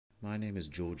My name is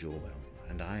George Orwell,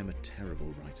 and I am a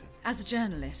terrible writer. As a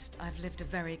journalist, I've lived a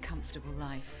very comfortable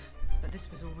life, but this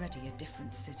was already a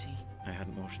different city. I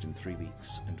hadn't washed in 3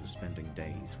 weeks and was spending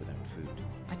days without food.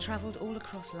 I travelled all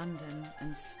across London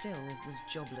and still was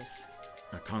jobless.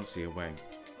 I can't see a way.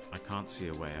 I can't see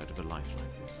a way out of a life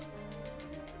like this.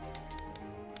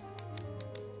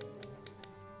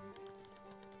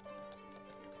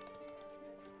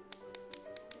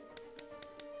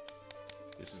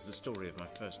 This is the story of my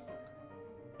first book,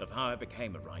 of how I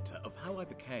became a writer, of how I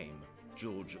became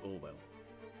George Orwell.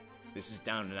 This is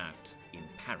Down and Out in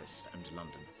Paris and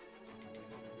London.